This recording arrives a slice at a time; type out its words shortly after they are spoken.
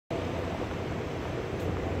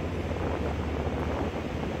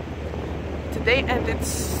Today ended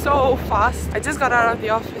so fast. I just got out of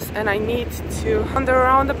the office and I need to wander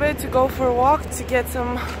around a bit to go for a walk to get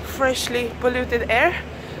some freshly polluted air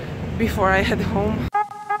before I head home.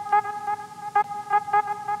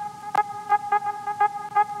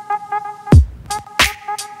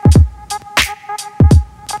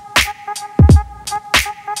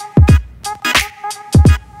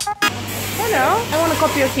 Hello, I want a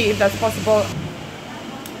copy of tea if that's possible.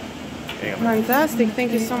 Fantastic,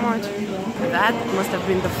 thank you so much. That must have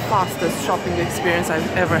been the fastest shopping experience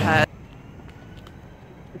I've ever had.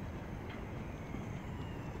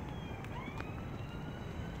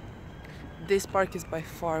 This park is by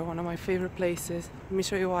far one of my favorite places. Let me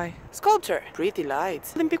show you why. Sculpture, pretty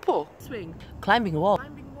lights, Olympic pool, swing, climbing wall,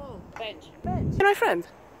 bench. And my friend.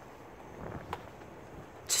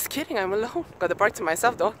 Just kidding, I'm alone. Got the park to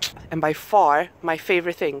myself though. And by far my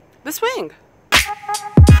favorite thing, the swing.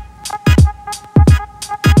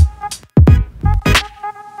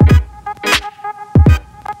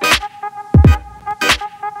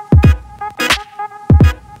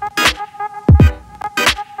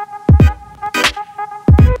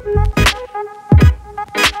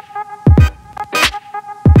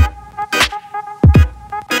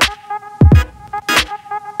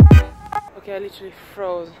 Okay, I literally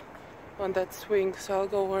froze on that swing, so I'll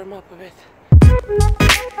go warm up a bit.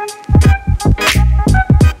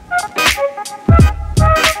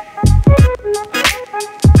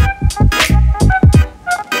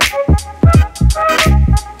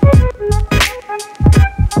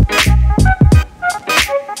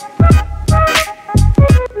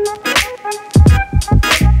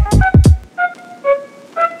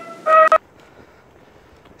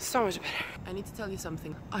 So much better. I need to tell you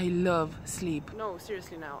something. I love sleep. No,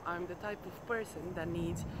 seriously now. I'm the type of person that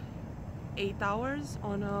needs 8 hours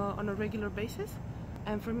on a regular basis.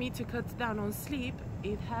 And for me to cut down on sleep,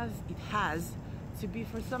 it has to be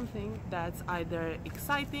for something that's either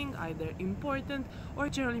exciting, either important, or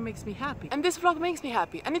generally makes me happy. And this vlog makes me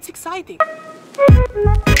happy, and it's exciting.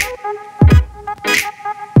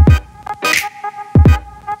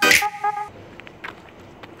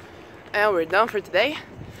 And we're done for today.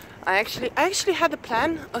 I actually had a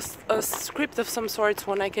plan, a script of some sorts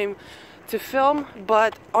when I came to film,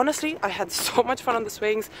 but honestly I had so much fun on the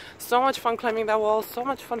swings, so much fun climbing that wall, so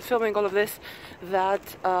much fun filming all of this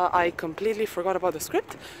that I completely forgot about the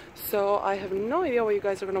script. So I have no idea what you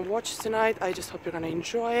guys are gonna watch tonight. I just hope you're gonna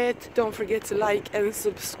enjoy it. Don't forget to like and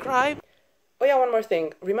subscribe. Oh yeah, one more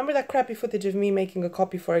thing. Remember that crappy footage of me making a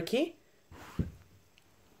copy for a key?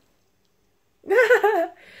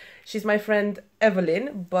 She's my friend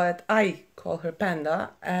Evelyn, but I call her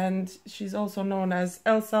Panda, and she's also known as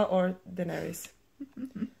Elsa or Daenerys.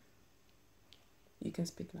 You can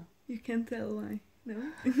speak now. You can tell why, no?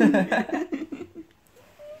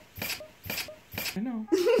 I know.